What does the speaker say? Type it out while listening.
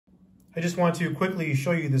I just want to quickly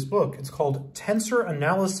show you this book. It's called Tensor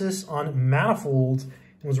Analysis on Manifolds.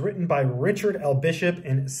 It was written by Richard L. Bishop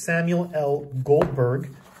and Samuel L.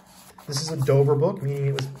 Goldberg. This is a Dover book, meaning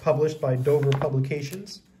it was published by Dover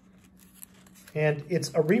Publications. And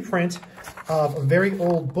it's a reprint of a very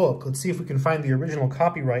old book. Let's see if we can find the original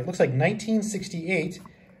copyright. It looks like 1968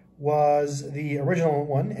 was the original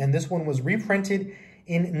one, and this one was reprinted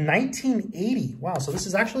in 1980. Wow, so this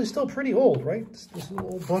is actually still pretty old, right? This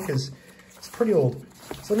old book is pretty old.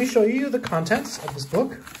 So let me show you the contents of this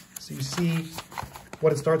book so you see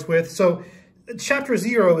what it starts with. So chapter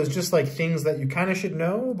 0 is just like things that you kind of should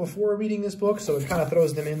know before reading this book, so it kind of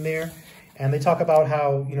throws them in there. And they talk about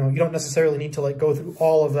how, you don't necessarily need to go through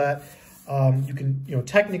all of that. You can,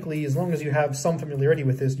 technically, as long as you have some familiarity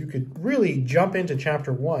with this, you could really jump into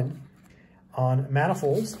chapter 1 on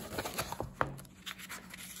manifolds.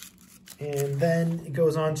 And then it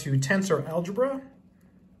goes on to tensor algebra.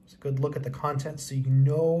 It's a good look at the content so you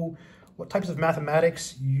know what types of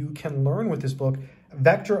mathematics you can learn with this book.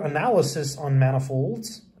 Vector analysis on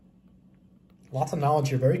manifolds. Lots of knowledge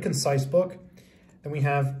here, very concise book. Then we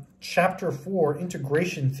have chapter 4,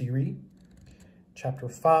 integration theory. Chapter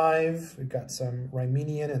 5, we've got some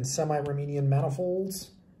Riemannian and semi-Riemannian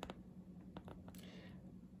manifolds.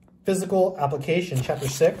 Physical application, chapter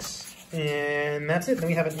 6. And that's it. Then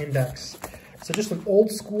we have an index. So just an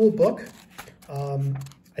old school book.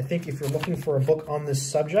 I think if you're looking for a book on this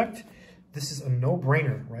subject, this is a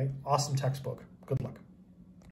no-brainer, right? Awesome textbook. Good luck.